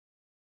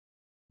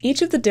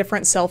Each of the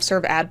different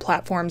self-serve ad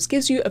platforms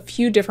gives you a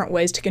few different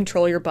ways to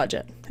control your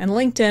budget, and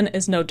LinkedIn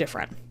is no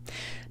different.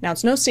 Now,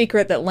 it's no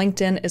secret that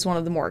LinkedIn is one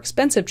of the more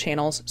expensive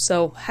channels,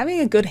 so having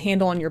a good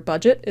handle on your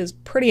budget is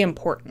pretty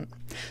important.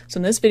 So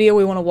in this video,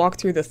 we want to walk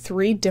through the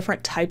 3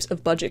 different types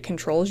of budget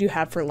controls you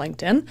have for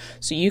LinkedIn,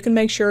 so you can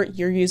make sure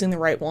you're using the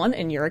right one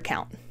in your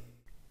account.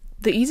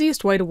 The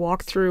easiest way to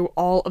walk through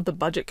all of the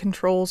budget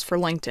controls for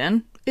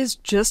LinkedIn is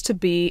just to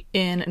be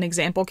in an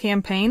example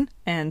campaign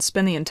and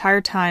spend the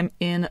entire time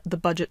in the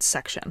budget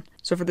section.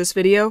 So for this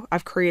video,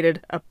 I've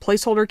created a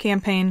placeholder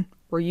campaign.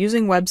 We're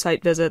using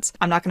website visits.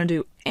 I'm not going to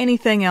do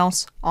anything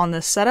else on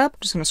this setup. I'm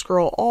just going to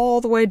scroll all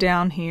the way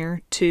down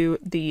here to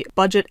the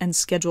budget and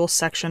schedule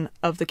section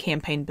of the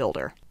campaign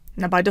builder.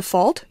 Now by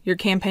default, your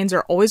campaigns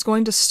are always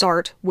going to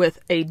start with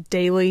a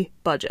daily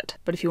budget.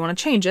 But if you want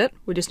to change it,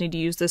 we just need to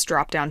use this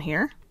drop down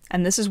here.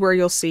 And this is where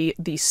you'll see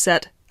the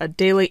set a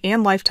daily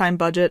and lifetime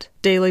budget,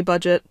 daily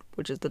budget,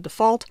 which is the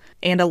default,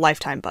 and a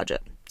lifetime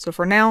budget. So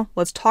for now,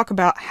 let's talk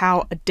about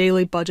how a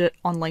daily budget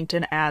on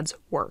LinkedIn ads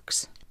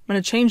works. I'm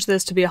going to change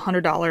this to be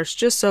 $100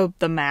 just so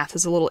the math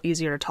is a little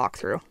easier to talk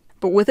through.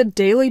 But with a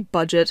daily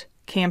budget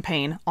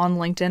campaign on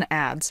LinkedIn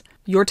ads,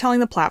 you're telling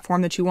the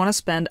platform that you want to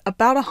spend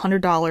about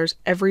 $100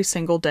 every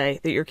single day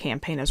that your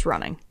campaign is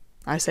running.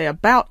 I say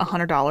about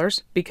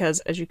 $100 because,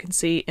 as you can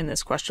see in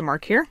this question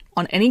mark here,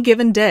 on any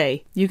given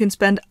day, you can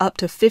spend up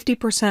to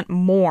 50%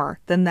 more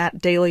than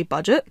that daily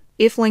budget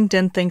if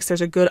LinkedIn thinks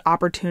there's a good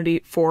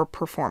opportunity for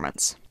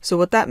performance. So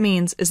what that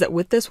means is that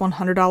with this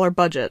 $100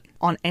 budget,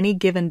 on any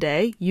given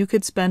day, you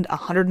could spend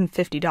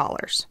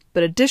 $150.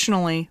 But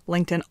additionally,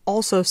 LinkedIn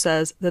also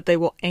says that they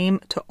will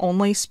aim to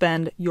only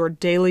spend your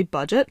daily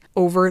budget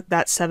over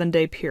that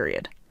 7-day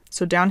period.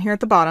 So down here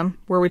at the bottom,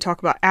 where we talk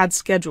about ad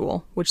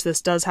schedule, which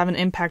this does have an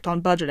impact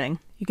on budgeting,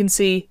 you can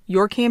see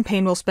your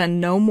campaign will spend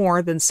no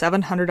more than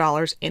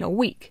 $700 in a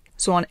week.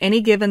 So on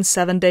any given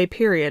 7-day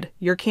period,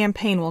 your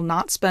campaign will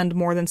not spend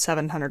more than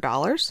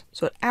 $700.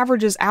 So it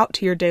averages out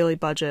to your daily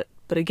budget,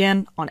 but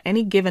again, on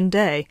any given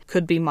day,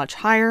 could be much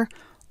higher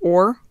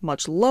or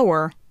much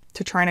lower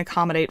to try and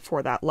accommodate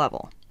for that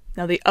level.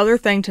 Now the other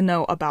thing to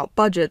know about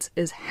budgets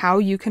is how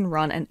you can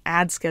run an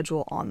ad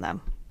schedule on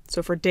them.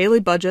 So for daily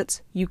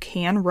budgets, you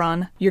can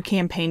run your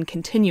campaign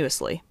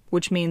continuously,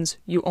 which means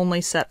you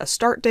only set a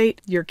start date,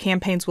 your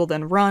campaigns will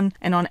then run,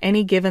 and on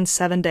any given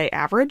 7-day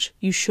average,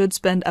 you should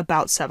spend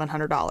about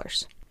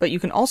 $700. But you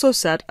can also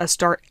set a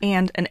start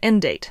and an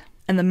end date,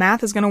 and the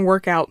math is going to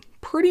work out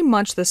pretty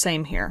much the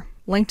same here.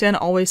 LinkedIn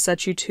always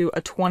sets you to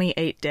a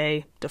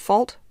 28-day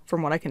default,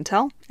 from what I can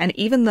tell, and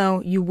even though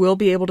you will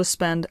be able to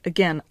spend,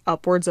 again,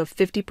 upwards of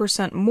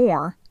 50%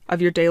 more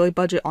of your daily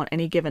budget on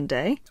any given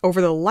day, over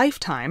the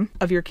lifetime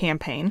of your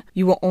campaign,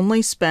 you will only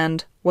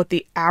spend what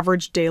the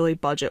average daily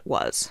budget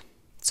was.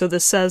 So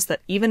this says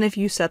that even if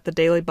you set the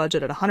daily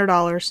budget at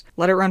 $100,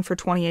 let it run for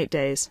 28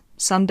 days,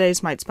 some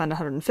days might spend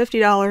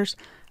 $150,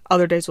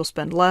 other days will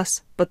spend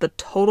less, but the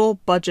total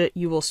budget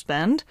you will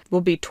spend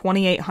will be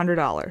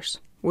 $2,800,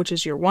 which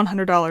is your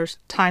 $100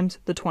 times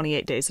the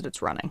 28 days that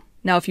it's running.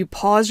 Now, if you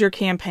pause your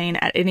campaign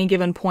at any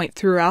given point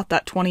throughout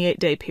that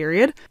 28-day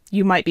period,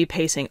 you might be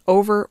pacing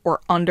over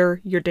or under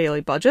your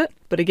daily budget,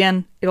 but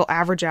again, it'll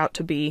average out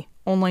to be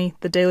only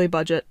the daily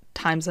budget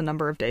times the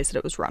number of days that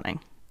it was running.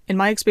 In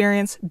my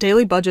experience,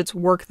 daily budgets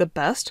work the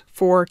best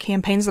for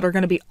campaigns that are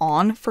going to be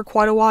on for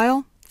quite a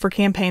while, for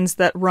campaigns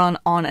that run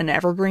on an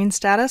evergreen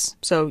status,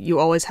 so you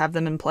always have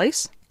them in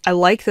place. I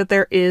like that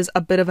there is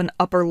a bit of an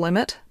upper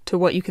limit to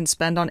what you can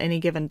spend on any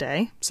given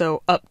day,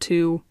 so up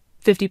to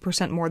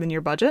 50% more than your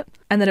budget,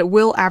 and that it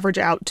will average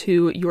out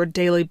to your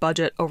daily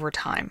budget over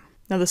time.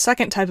 Now, the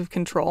second type of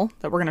control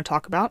that we're going to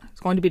talk about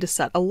is going to be to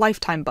set a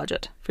lifetime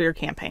budget for your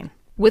campaign.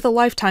 With a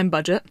lifetime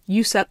budget,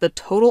 you set the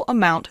total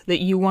amount that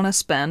you want to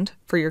spend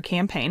for your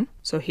campaign.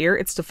 So here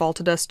it's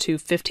defaulted us to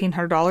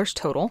 $1,500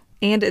 total,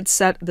 and it's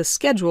set the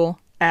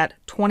schedule at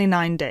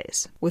 29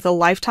 days. With a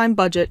lifetime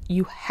budget,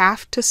 you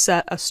have to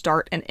set a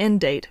start and end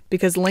date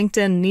because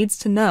LinkedIn needs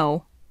to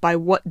know by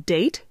what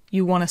date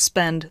you want to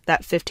spend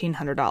that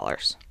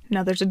 $1,500.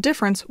 Now there's a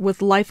difference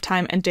with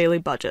lifetime and daily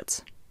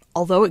budgets.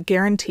 Although it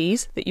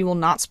guarantees that you will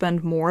not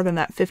spend more than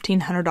that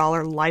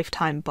 $1,500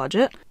 lifetime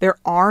budget, there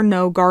are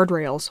no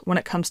guardrails when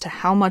it comes to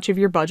how much of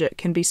your budget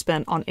can be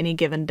spent on any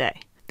given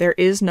day. There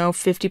is no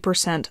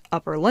 50%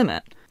 upper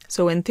limit.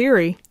 So in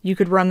theory, you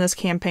could run this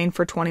campaign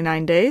for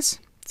 29 days,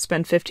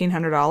 spend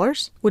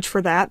 $1,500, which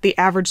for that, the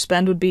average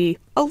spend would be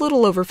a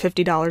little over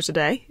 $50 a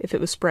day if it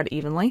was spread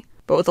evenly.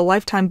 But with a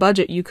lifetime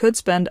budget, you could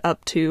spend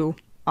up to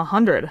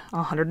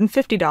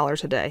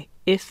 $150 a day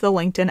if the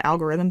LinkedIn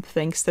algorithm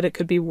thinks that it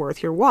could be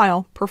worth your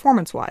while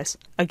performance-wise.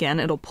 Again,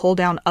 it'll pull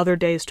down other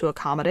days to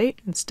accommodate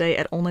and stay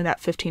at only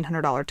that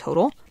 $1,500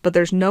 total, but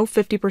there's no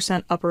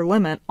 50% upper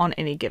limit on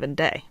any given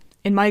day.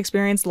 In my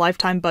experience,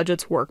 lifetime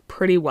budgets work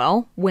pretty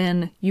well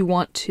when you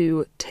want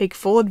to take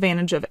full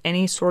advantage of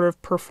any sort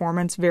of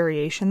performance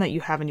variation that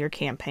you have in your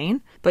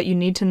campaign, but you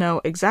need to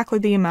know exactly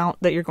the amount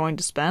that you're going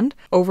to spend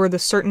over the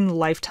certain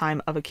lifetime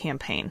of a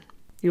campaign.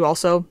 You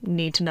also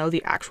need to know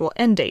the actual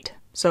end date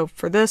So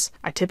for this,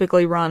 I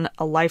typically run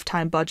a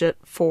lifetime budget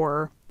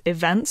for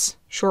events,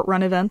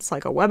 short-run events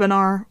like a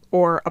webinar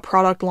or a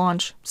product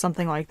launch,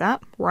 something like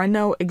that, where I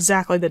know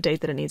exactly the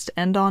date that it needs to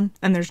end on,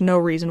 and there's no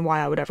reason why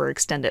I would ever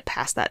extend it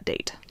past that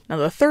date. Now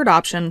the third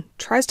option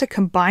tries to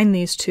combine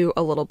these two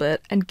a little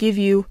bit and give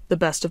you the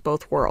best of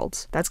both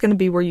worlds. That's going to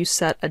be where you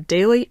set a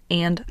daily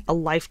and a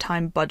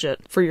lifetime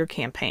budget for your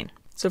campaign.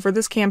 So for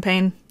this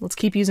campaign, let's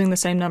keep using the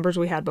same numbers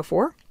we had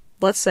before.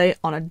 Let's say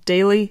on a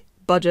daily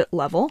budget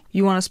level,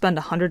 you want to spend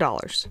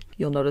 $100.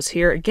 You'll notice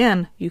here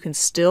again, you can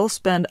still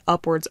spend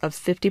upwards of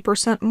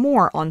 50%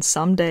 more on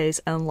some days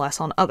and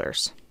less on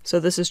others. So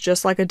this is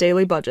just like a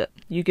daily budget.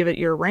 You give it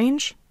your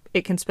range,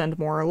 it can spend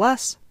more or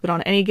less, but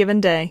on any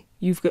given day,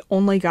 you've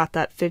only got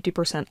that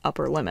 50%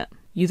 upper limit.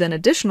 You then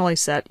additionally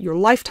set your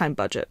lifetime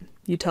budget.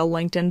 You tell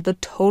LinkedIn the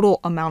total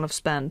amount of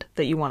spend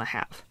that you want to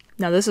have.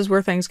 Now this is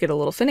where things get a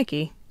little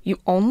finicky. You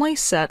only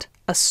set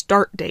a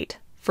start date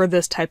for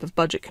this type of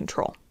budget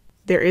control.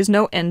 There is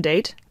no end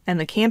date, and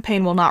the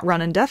campaign will not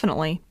run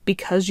indefinitely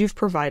because you've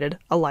provided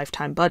a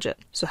lifetime budget.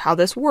 So how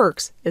this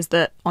works is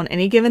that on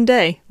any given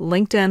day,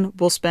 LinkedIn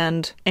will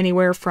spend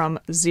anywhere from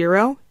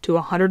 $0 to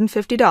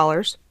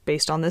 $150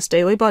 based on this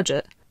daily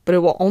budget, but it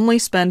will only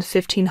spend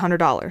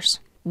 $1,500.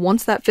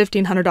 Once that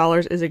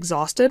 $1,500 is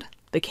exhausted,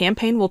 the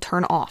campaign will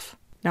turn off.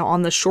 Now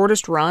on the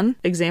shortest run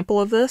example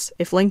of this,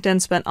 if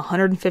LinkedIn spent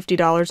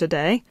 $150 a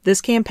day,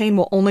 this campaign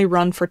will only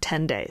run for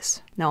 10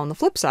 days. Now on the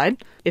flip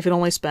side, if it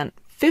only spent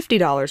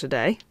 $50 a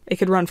day, it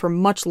could run for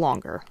much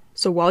longer.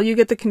 So while you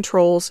get the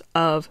controls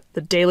of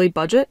the daily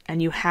budget and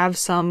you have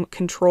some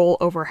control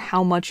over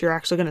how much you're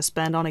actually going to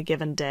spend on a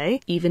given day,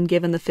 even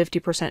given the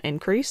 50%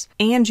 increase,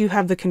 and you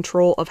have the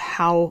control of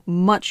how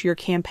much your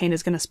campaign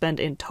is going to spend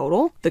in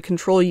total, the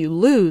control you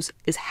lose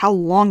is how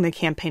long the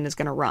campaign is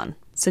going to run,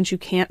 since you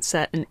can't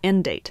set an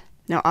end date.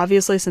 Now,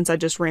 obviously, since I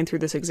just ran through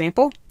this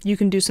example, you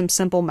can do some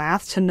simple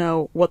math to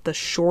know what the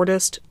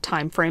shortest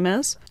time frame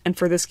is. And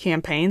for this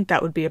campaign,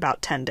 that would be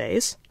about 10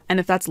 days. And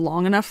if that's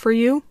long enough for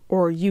you,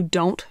 or you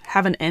don't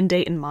have an end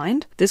date in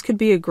mind, this could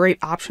be a great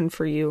option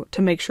for you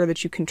to make sure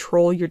that you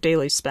control your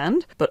daily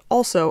spend, but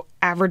also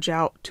average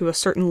out to a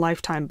certain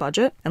lifetime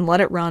budget and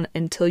let it run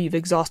until you've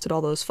exhausted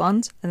all those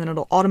funds, and then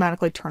it'll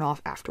automatically turn off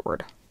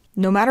afterward.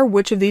 No matter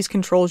which of these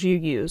controls you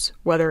use,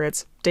 whether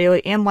it's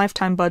daily and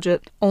lifetime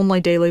budget, only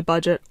daily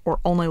budget, or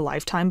only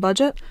lifetime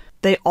budget,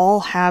 they all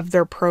have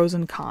their pros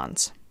and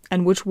cons.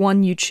 And which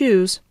one you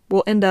choose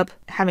will end up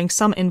having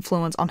some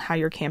influence on how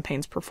your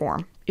campaigns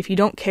perform. If you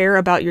don't care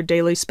about your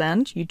daily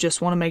spend, you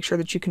just want to make sure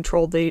that you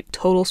control the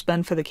total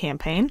spend for the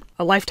campaign,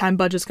 a lifetime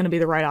budget is going to be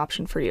the right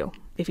option for you.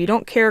 If you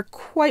don't care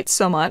quite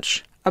so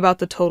much about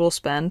the total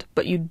spend,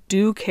 but you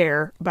do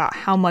care about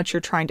how much you're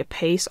trying to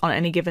pace on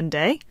any given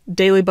day,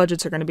 daily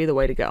budgets are going to be the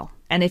way to go.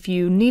 And if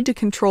you need to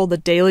control the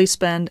daily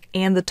spend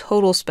and the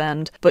total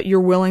spend, but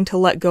you're willing to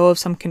let go of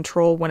some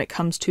control when it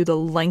comes to the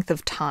length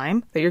of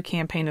time that your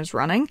campaign is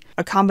running,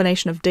 a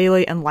combination of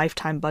daily and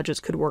lifetime budgets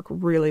could work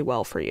really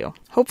well for you.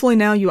 Hopefully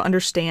now you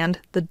understand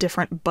the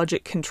different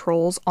budget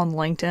controls on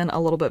LinkedIn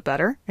a little bit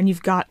better, and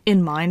you've got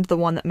in mind the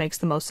one that makes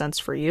the most sense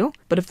for you.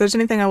 But if there's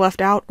anything I left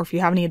out, or if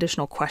you have any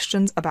additional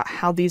questions about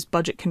how these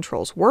budget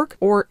controls work,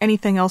 or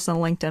anything else on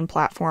the LinkedIn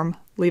platform,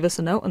 leave us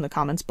a note in the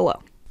comments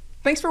below.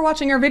 Thanks for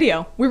watching our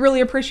video. We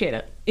really appreciate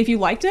it. If you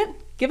liked it,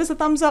 give us a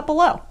thumbs up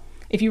below.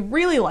 If you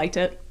really liked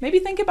it, maybe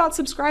think about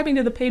subscribing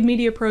to the Paid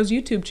Media Pros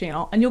YouTube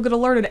channel and you'll get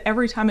alerted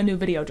every time a new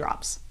video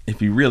drops.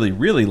 If you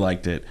really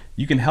liked it,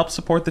 you can help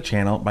support the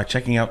channel by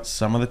checking out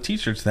some of the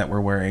t-shirts that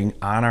we're wearing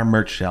on our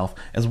merch shelf,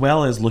 as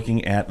well as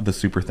looking at the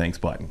Super Thanks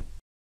button.